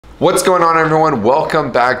What's going on, everyone?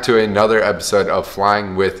 Welcome back to another episode of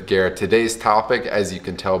Flying with Garrett. Today's topic, as you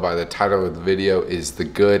can tell by the title of the video, is the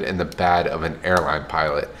good and the bad of an airline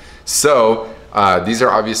pilot. So these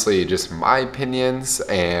are obviously just my opinions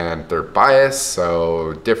and they're biased,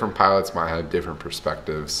 so different pilots might have different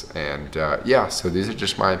perspectives, and yeah, so these are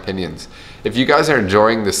just my opinions. If you guys are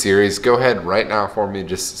enjoying the series, go ahead right now for me,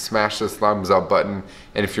 just smash this thumbs up button,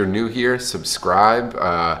 and if you're new here, subscribe.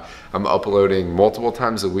 I'm uploading multiple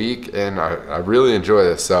times a week and I really enjoy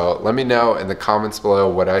this, so let me know in the comments below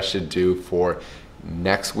what I should do for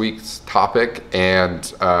next week's topic.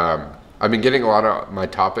 And I've been getting a lot of my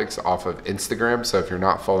topics off of Instagram, so if you're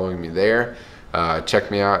not following me there, check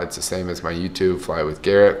me out. It's the same as my YouTube, Fly with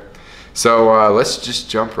Garrett. So let's just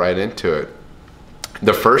jump right into it.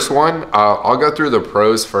 The first one, I'll go through the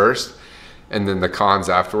pros first and then the cons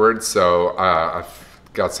afterwards. So I've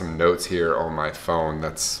got some notes here on my phone.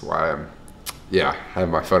 That's why I have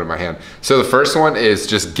my phone in my hand. So the first one is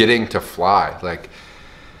just getting to fly. Like,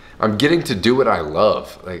 I'm getting to do what I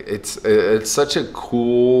love. Like, it's such a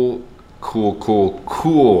cool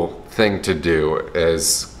thing to do,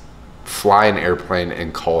 is fly an airplane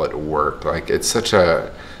and call it work. Like, it's such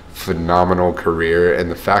a phenomenal career,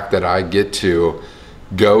 and the fact that I get to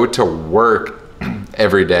go to work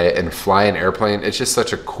every day and fly an airplane, it's just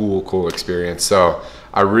such a cool experience. So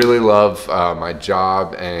I really love my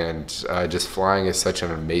job, and just flying is such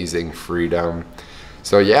an amazing freedom.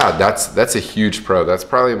 So yeah, that's a huge pro. That's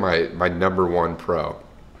probably my number one pro.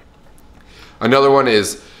 Another one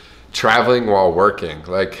is traveling while working.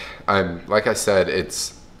 Like I said,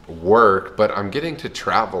 it's work, but I'm getting to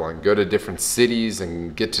travel and go to different cities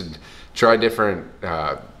and get to try different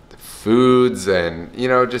foods, and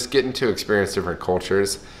just getting to experience different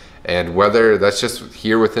cultures. And whether that's just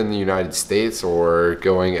here within the United States or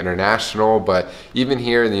going international, but even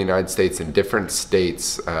here in the United States, in different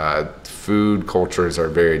states, food cultures are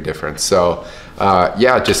very different. So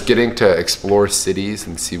yeah, just getting to explore cities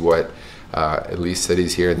and see what at least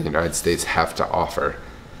cities here in the United States have to offer.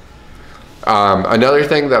 Another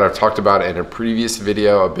thing that I've talked about in a previous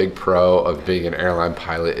video, a big pro of being an airline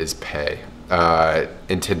pilot, is pay.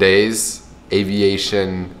 In today's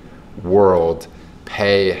aviation world,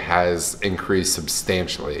 pay has increased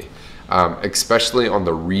substantially, especially on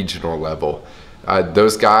the regional level.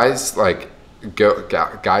 Those guys,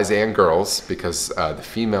 guys and girls, because the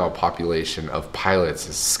female population of pilots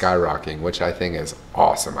is skyrocketing, which I think is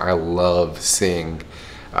awesome. I love seeing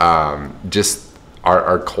just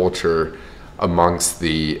our culture amongst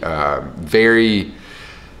the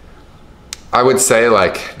I would say,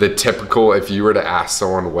 like, the typical, if you were to ask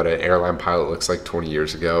someone what an airline pilot looks like 20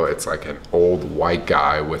 years ago, it's like an old white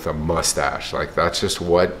guy with a mustache. Like, that's just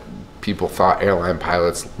what people thought airline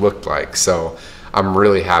pilots looked like. So I'm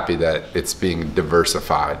really happy that it's being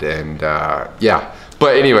diversified, and yeah.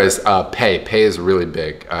 But anyways, pay is really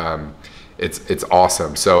big. It's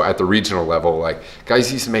awesome. So at the regional level, like,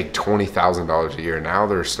 guys used to make $20,000 a year. Now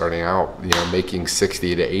they're starting out, making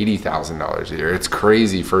 $60,000 to $80,000 a year. It's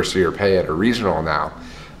crazy first year pay at a regional now,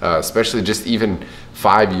 especially just even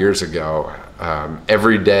 5 years ago.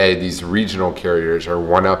 Every day these regional carriers are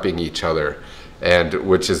one-upping each other, and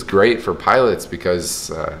which is great for pilots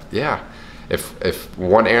because yeah, if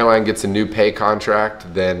one airline gets a new pay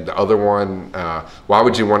contract, then the other one, why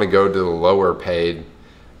would you want to go to the lower paid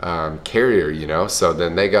carrier, so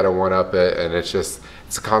then they got to one up it, and it's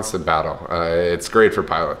a constant battle. It's great for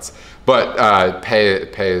pilots, but pay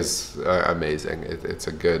is amazing. It's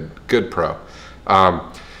a good pro.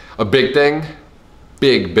 A big thing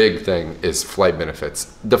is flight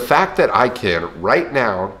benefits. The fact that I can right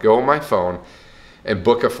now go on my phone and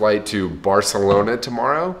book a flight to Barcelona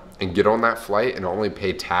tomorrow and get on that flight and only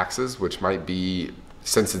pay taxes, which might be,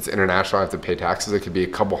 since it's international, I have to pay taxes. It could be a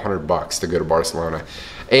couple $100 to go to Barcelona.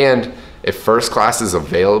 And if first class is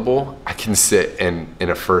available, I can sit in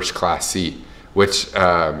a first class seat, which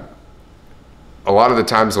a lot of the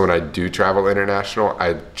times when I do travel international,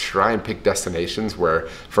 I try and pick destinations where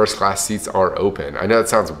first class seats are open. I know it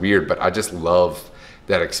sounds weird, but I just love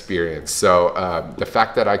that experience. So the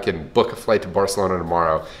fact that I can book a flight to Barcelona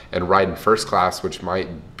tomorrow and ride in first class, which might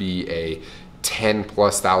be a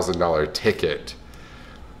 $10,000+ ticket,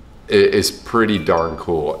 is pretty darn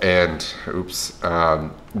cool. And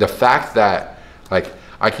the fact that, like,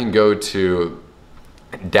 I can go to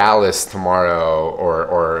Dallas tomorrow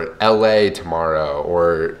or LA tomorrow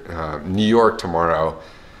or New York tomorrow,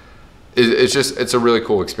 it's a really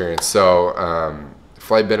cool experience. So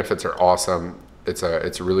flight benefits are awesome. It's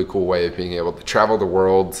a really cool way of being able to travel the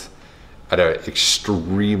world at an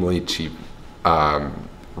extremely cheap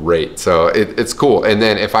rate. So it's cool. And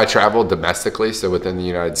then if I travel domestically, so within the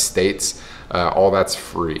United States, all that's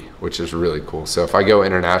free, which is really cool. So if I go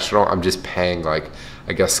international, I'm just paying like,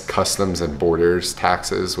 I guess, customs and borders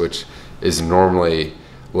taxes, which is normally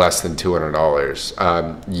less than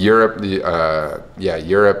 $200. Europe,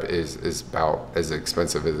 Europe is about as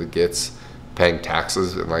expensive as it gets, paying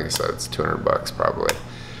taxes, and like I said, it's $200 probably.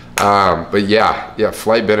 But yeah,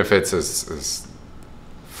 flight benefits is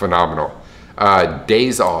phenomenal.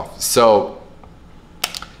 Days off. So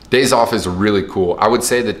days off is really cool. I would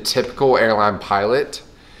say the typical airline pilot,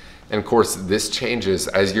 and of course this changes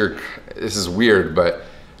as this is weird, but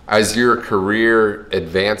as your career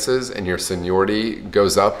advances and your seniority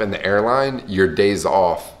goes up in the airline, your days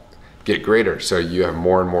off get greater. So you have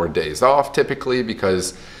more and more days off typically,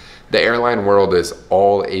 because the airline world is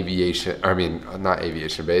all aviation, I mean, not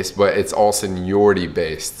aviation based, but it's all seniority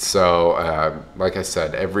based. So like I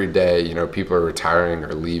said, every day, you know, people are retiring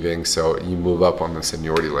or leaving, so you move up on the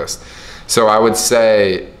seniority list. So I would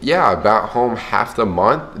say, yeah, about home half the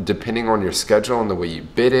month, depending on your schedule and the way you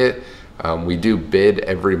bid it. We do bid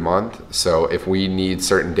every month. So if we need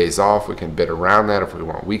certain days off, we can bid around that. If we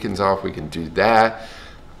want weekends off, we can do that.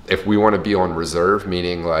 If we want to be on reserve,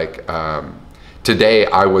 meaning like, today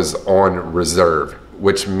I was on reserve,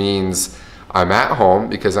 which means I'm at home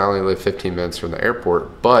because I only live 15 minutes from the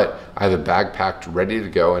airport, but I have a bag packed ready to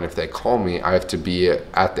go. And if they call me, I have to be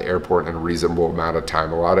at the airport in a reasonable amount of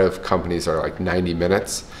time. A lot of companies are like 90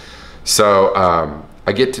 minutes. So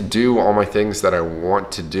I get to do all my things that I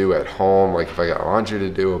want to do at home. Like if I got laundry to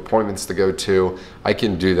do, appointments to go to, I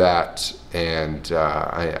can do that. And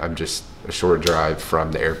I'm just a short drive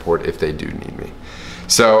from the airport if they do need me.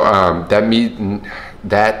 So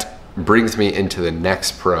that brings me into the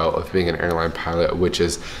next pro of being an airline pilot, which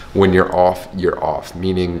is when you're off,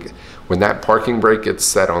 meaning when that parking brake gets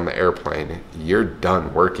set on the airplane, you're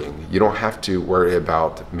done working. You don't have to worry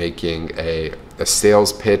about making a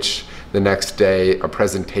sales pitch the next day, a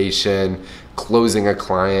presentation, closing a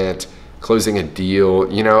client, closing a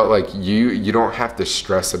deal. You know, like you don't have to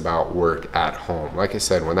stress about work at home. Like I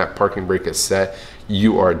said, when that parking brake is set,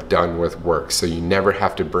 you are done with work. So you never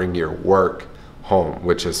have to bring your work home,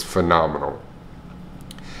 which is phenomenal.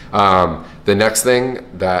 The next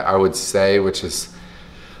thing that I would say, which is,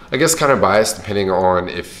 I guess, kind of biased depending on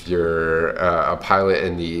if you're a pilot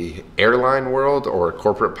in the airline world or a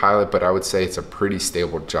corporate pilot, but I would say it's a pretty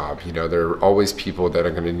stable job. You know, there are always people that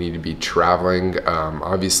are going to need to be traveling.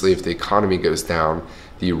 Obviously, if the economy goes down,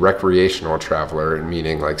 the recreational traveler,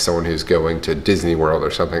 meaning like someone who's going to Disney World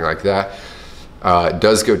or something like that,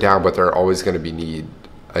 does go down, but there are always going to be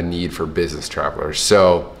a need for business travelers.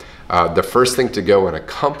 So the first thing to go in a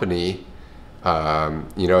company,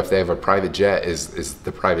 you know, if they have a private jet, is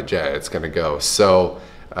the private jet. It's going to go. So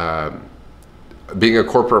being a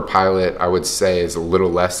corporate pilot, I would say, is a little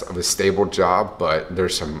less of a stable job, but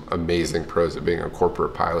there's some amazing pros of being a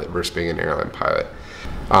corporate pilot versus being an airline pilot.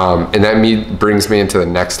 And that brings me into the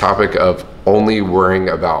next topic of only worrying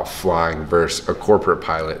about flying versus a corporate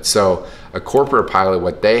pilot. So a corporate pilot,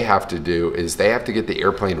 what they have to do is they have to get the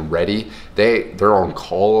airplane ready. They're on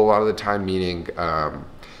call a lot of the time, meaning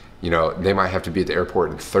you know, they might have to be at the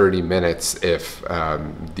airport in 30 minutes if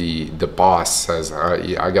the boss says,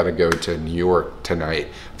 yeah, I got to go to New York tonight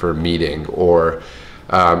for a meeting, or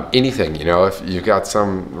anything. You know, if you've got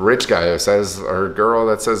some rich guy who says, or girl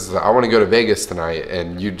that says, I want to go to Vegas tonight,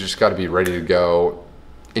 and you just got to be ready to go.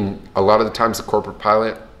 And a lot of the times the corporate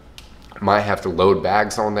pilot might have to load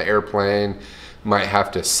bags on the airplane, might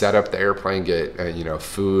have to set up the airplane, get you know,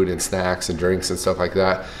 food and snacks and drinks and stuff like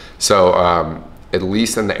that. So at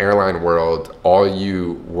least in the airline world, all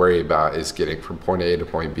you worry about is getting from point A to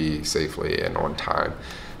point B safely and on time.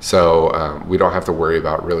 So we don't have to worry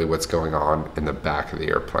about really what's going on in the back of the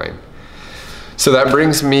airplane. So that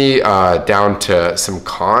brings me down to some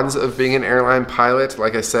cons of being an airline pilot.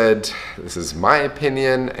 Like I said, this is my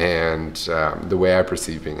opinion and the way I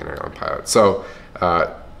perceive being an airline pilot. So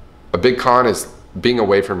a big con is being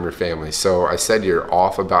away from your family. So I said you're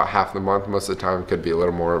off about half the month most of the time. Could be a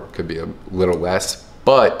little more, could be a little less.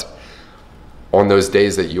 But on those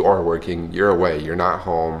days that you are working, you're away. You're not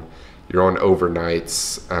home. You're on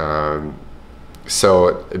overnights.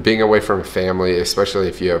 So being away from family, especially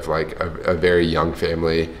if you have like a very young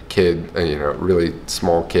family, kid, you know, really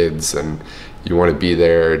small kids, and you want to be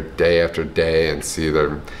there day after day and see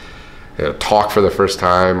them, you know, talk for the first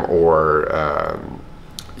time, or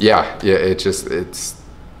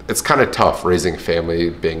it's kind of tough raising a family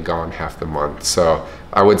being gone half the month. So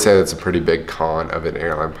I would say that's a pretty big con of an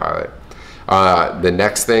airline pilot. The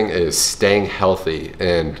next thing is staying healthy,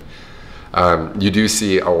 and you do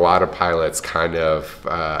see a lot of pilots kind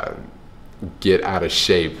of get out of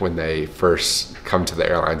shape when they first come to the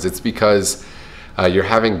airlines. It's because you're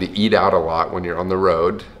having to eat out a lot when you're on the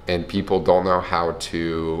road, and people don't know how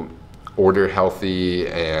to order healthy,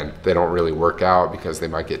 and they don't really work out because they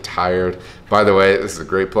might get tired. By the way, this is a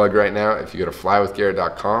great plug right now. If you go to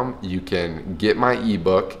flywithgarrett.com, you can get my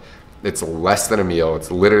ebook. It's less than a meal.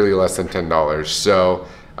 It's literally less than $10. So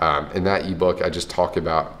in that ebook, I just talk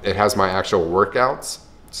about, it has my actual workouts.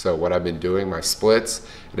 So what I've been doing, my splits,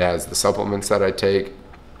 it has the supplements that I take,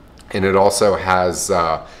 and it also has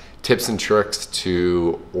tips and tricks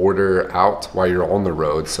to order out while you're on the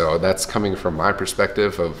road. So that's coming from my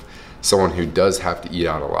perspective of someone who does have to eat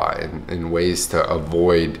out a lot, and ways to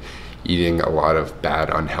avoid eating a lot of bad,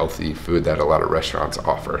 unhealthy food that a lot of restaurants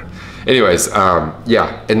offer. Anyways,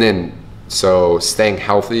 yeah, and then so staying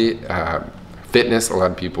healthy, fitness, a lot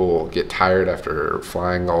of people get tired after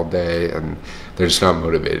flying all day and they're just not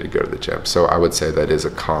motivated to go to the gym. So I would say that is a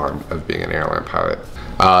con of being an airline pilot.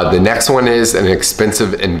 The next one is an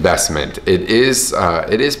expensive investment. It is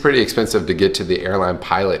pretty expensive to get to the airline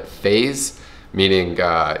pilot phase, meaning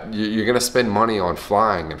you're gonna spend money on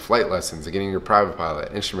flying and flight lessons and getting your private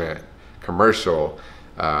pilot, instrument, commercial,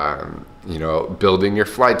 you know, building your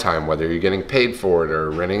flight time, whether you're getting paid for it or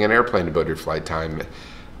renting an airplane to build your flight time.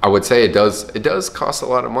 I would say it does cost a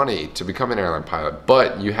lot of money to become an airline pilot,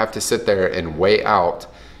 but you have to sit there and weigh out,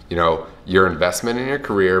 you know, your investment in your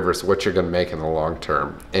career versus what you're gonna make in the long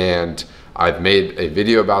term. And I've made a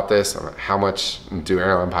video about this, on how much do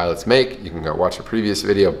airline pilots make. You can go watch a previous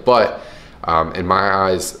video, but in my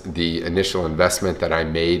eyes, the initial investment that I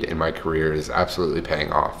made in my career is absolutely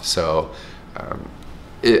paying off. So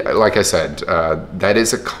like I said, that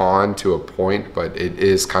is a con to a point, but it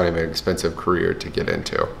is kind of an expensive career to get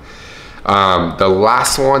into. The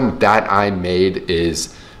last one that I made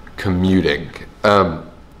is commuting.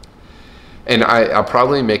 And I'll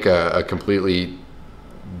probably make a completely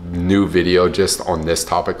new video just on this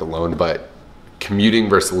topic alone, but commuting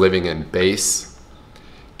versus living in base.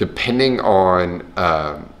 Depending on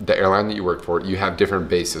the airline that you work for, you have different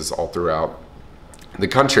bases all throughout the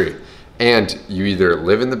country. And you either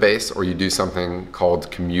live in the base or you do something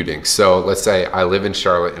called commuting. So let's say I live in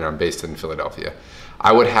Charlotte and I'm based in Philadelphia.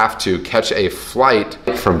 I would have to catch a flight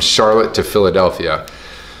from Charlotte to Philadelphia.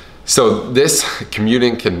 So this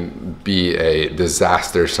commuting can be a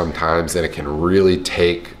disaster sometimes, and it can really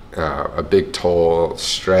take a big toll,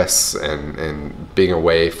 stress, and being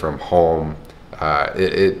away from home.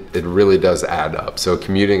 It really does add up. So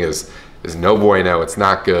commuting is no bueno. It's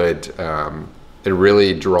not good. It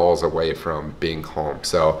really draws away from being home.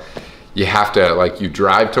 So you have to, like, you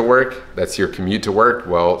drive to work, that's your commute to work.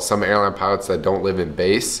 Well, some airline pilots that don't live in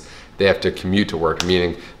base, they have to commute to work,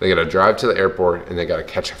 meaning they gotta drive to the airport and they gotta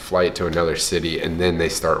catch a flight to another city, and then they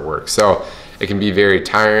start work. So it can be very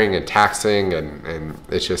tiring and taxing, and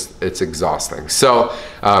it's exhausting. So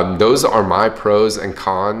those are my pros and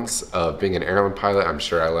cons of being an airline pilot. I'm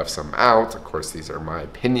sure I left some out. Of course, these are my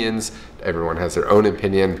opinions. Everyone has their own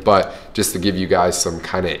opinion, but just to give you guys some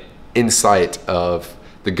kind of insight of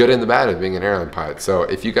the good and the bad of being an airline pilot. So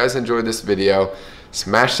if you guys enjoyed this video,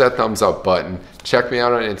 smash that thumbs up button. Check me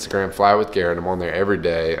out on Instagram, Fly with Garrett. I'm on there every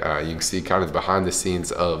day. You can see kind of behind the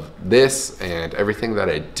scenes of this and everything that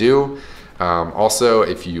I do. Also,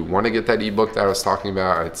 if you want to get that ebook that I was talking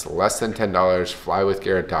about, it's less than $10,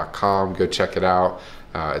 flywithgarrett.com. Go check it out.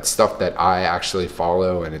 It's stuff that I actually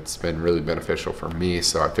follow, and it's been really beneficial for me,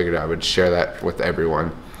 so I figured I would share that with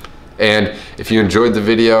everyone. And if you enjoyed the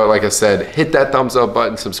video, like I said, hit that thumbs up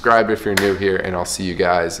button, subscribe if you're new here, and I'll see you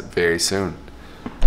guys very soon.